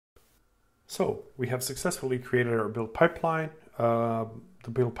So we have successfully created our build pipeline. The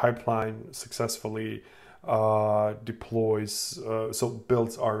build pipeline successfully deploys,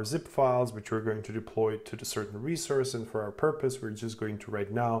 builds our zip files, which we're going to deploy to the certain resource. And for our purpose, we're just going to right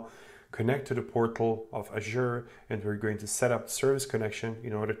now connect to the portal of Azure, and we're going to set up service connection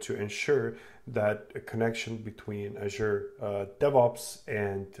in order to ensure that a connection between Azure DevOps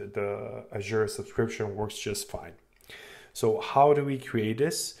and the Azure subscription works just fine. So how do we create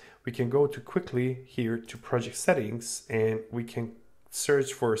this? We can go to quickly here to project settings, and we can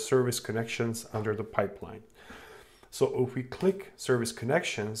search for service connections under the pipeline. So if we click service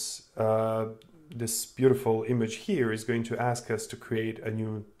connections, this beautiful image here is going to ask us to create a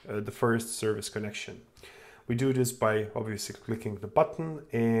new, the first service connection. We do this by obviously clicking the button,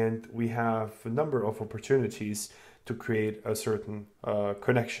 and we have a number of opportunities to create a certain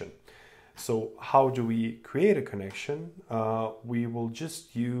connection. So how do we create a connection? We will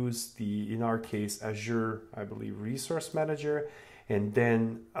just use the, in our case, Azure, I believe, Resource Manager, and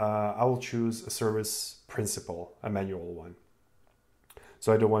then I will choose a service principal, a manual one.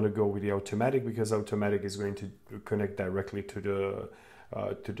 So I don't want to go with the automatic because automatic is going to connect directly to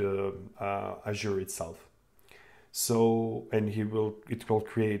the Azure itself. So, and it will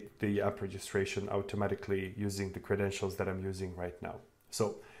create the app registration automatically using the credentials that I'm using right now.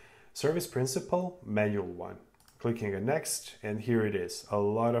 So service principal, manual one, clicking on next, and here it is. A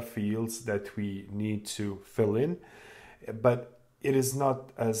lot of fields that we need to fill in, but it is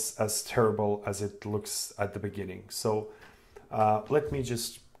not as terrible as it looks at the beginning. So let me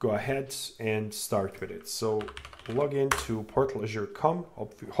just go ahead and start with it. So log into portal.azure.com.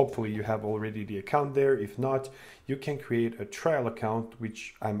 Hopefully you have already the account there. If not, you can create a trial account,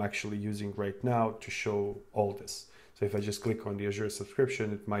 which I'm actually using right now to show all this. So if I just click on the Azure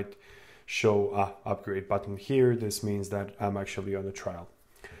subscription, it might show an upgrade button here. This means that I'm actually on a trial.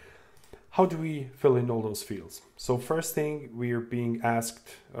 How do we fill in all those fields? So first thing, we are being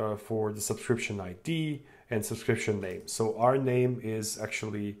asked for the subscription ID and subscription name. So our name is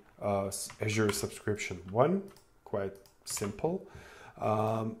actually Azure Subscription 1, quite simple.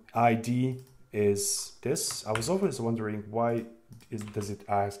 ID is this. I was always wondering why does it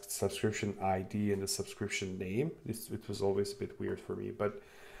ask subscription ID and the subscription name? It was always a bit weird for me, but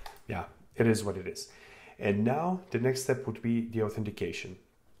yeah, it is what it is. And now the next step would be the authentication.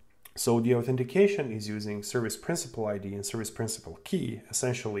 So the authentication is using service principal ID and service principal key.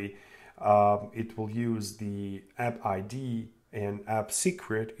 Essentially, it will use the app ID and app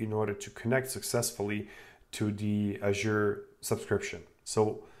secret in order to connect successfully to the Azure subscription.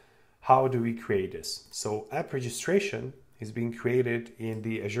 So how do we create this? So app registration is being created in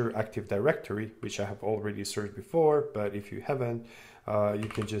the Azure Active Directory, which I have already searched before, but if you haven't, you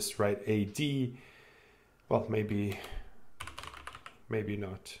can just write AD, well, maybe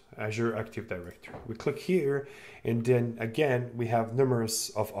not, Azure Active Directory. We click here, and then again, we have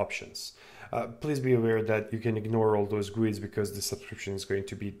numerous of options. Please be aware that you can ignore all those GUIDs because the subscription is going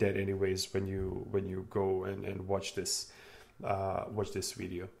to be dead anyways when you go and watch this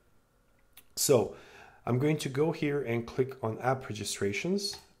video. So I'm going to go here and click on app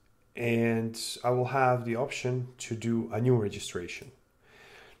registrations, and I will have the option to do a new registration.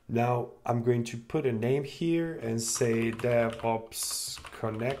 Now I'm going to put a name here and say DevOps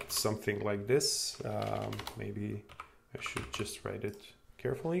Connect, something like this. Maybe I should just write it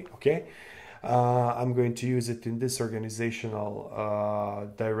carefully. Okay. I'm going to use it in this organizational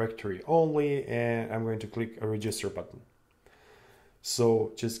directory only, and I'm going to click a register button.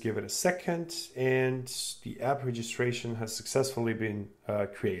 So just give it a second, and the app registration has successfully been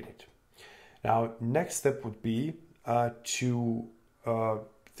created. Now, next step would be to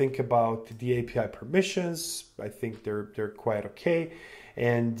think about the API permissions. I think they're quite okay,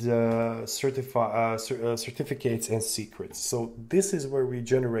 and certificates and secrets. So this is where we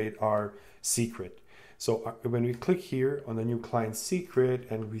generate our secret. So when we click here on the new client secret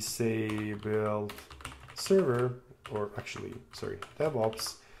and we say build server, or actually, sorry,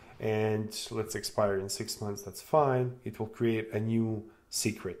 DevOps, and let's expire in 6 months, that's fine. It will create a new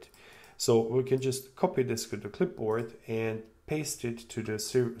secret. So we can just copy this to the clipboard and paste it to the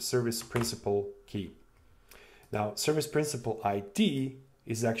service principal key. Now, service principal ID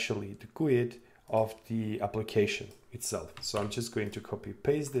is actually the GUID of the application itself. So I'm just going to copy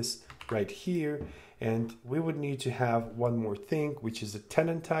paste this right here, and we would need to have one more thing, which is a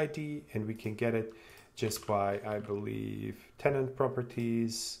tenant ID, and we can get it just by, I believe, tenant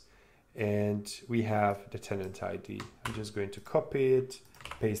properties, and we have the tenant ID. I'm just going to copy it,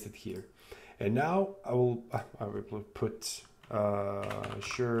 paste it here. And now I will put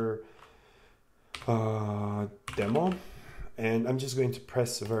Azure demo, and I'm just going to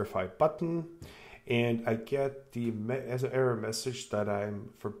press the verify button, and I get the error message that I'm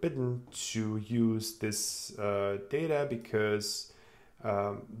forbidden to use this data because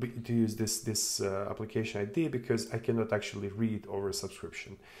to use this application ID because I cannot actually read over a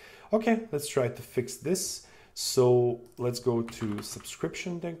subscription. Okay, let's try to fix this. So let's go to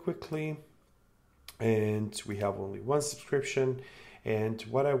subscription then quickly, and we have only one subscription. And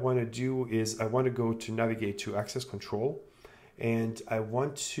what I want to do is I want to go to navigate to access control, and I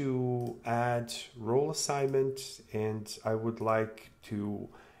want to add role assignment, and I would like to,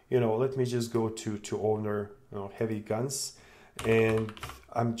 let me just go to owner, heavy guns, and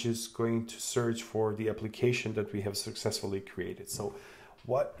I'm just going to search for the application that we have successfully created. So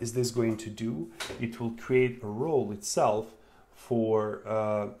what is this going to do? It will create a role itself for,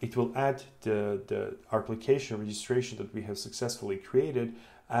 it will add the application registration that we have successfully created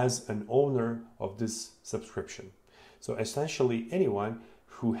as an owner of this subscription. So essentially anyone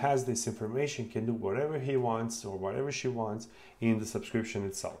who has this information can do whatever he wants or whatever she wants in the subscription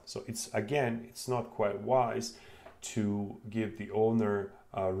itself. So it's not quite wise to give the owner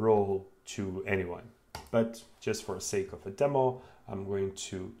role to anyone. But just for the sake of a demo, I'm going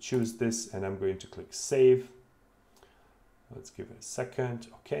to choose this and I'm going to click save. Let's give it a second.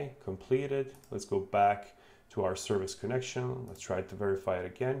 Okay, completed. Let's go back to our service connection. Let's try to verify it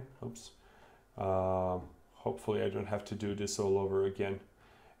again. Oops. Hopefully I don't have to do this all over again.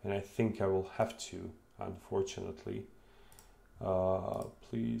 And I think I will have to, unfortunately.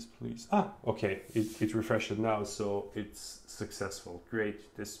 Please. Okay, it refreshed now, so it's successful.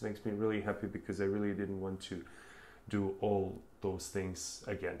 Great. This makes me really happy because I really didn't want to do all those things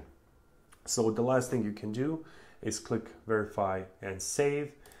again. So the last thing you can do is click verify and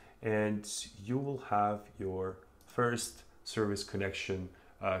save, and you will have your first service connection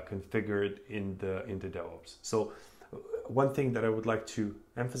configured in the DevOps. So one thing that I would like to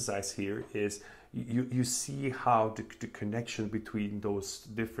emphasize here is you see how the connection between those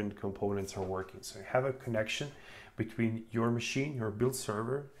different components are working. So you have a connection between your machine, your build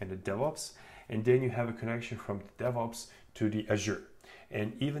server, and the DevOps, and then you have a connection from the DevOps to the Azure.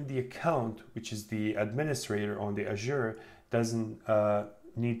 And even the account, which is the administrator on the Azure, doesn't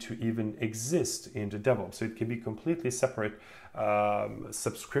need to even exist in the DevOps. So it can be completely separate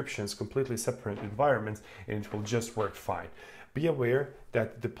subscriptions, completely separate environments, and it will just work fine. Be aware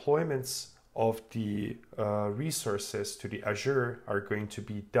that deployments of the resources to the Azure are going to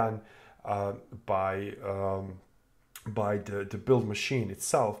be done by the build machine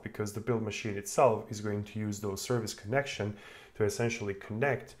itself, because the build machine itself is going to use those service connection to essentially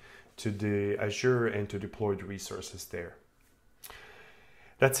connect to the Azure and to deploy the resources there.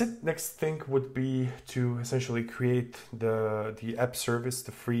 That's it. Next thing would be to essentially create the app service,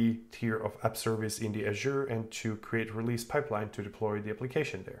 the free tier of app service in the Azure, and to create release pipeline to deploy the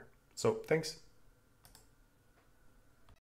application there. So thanks.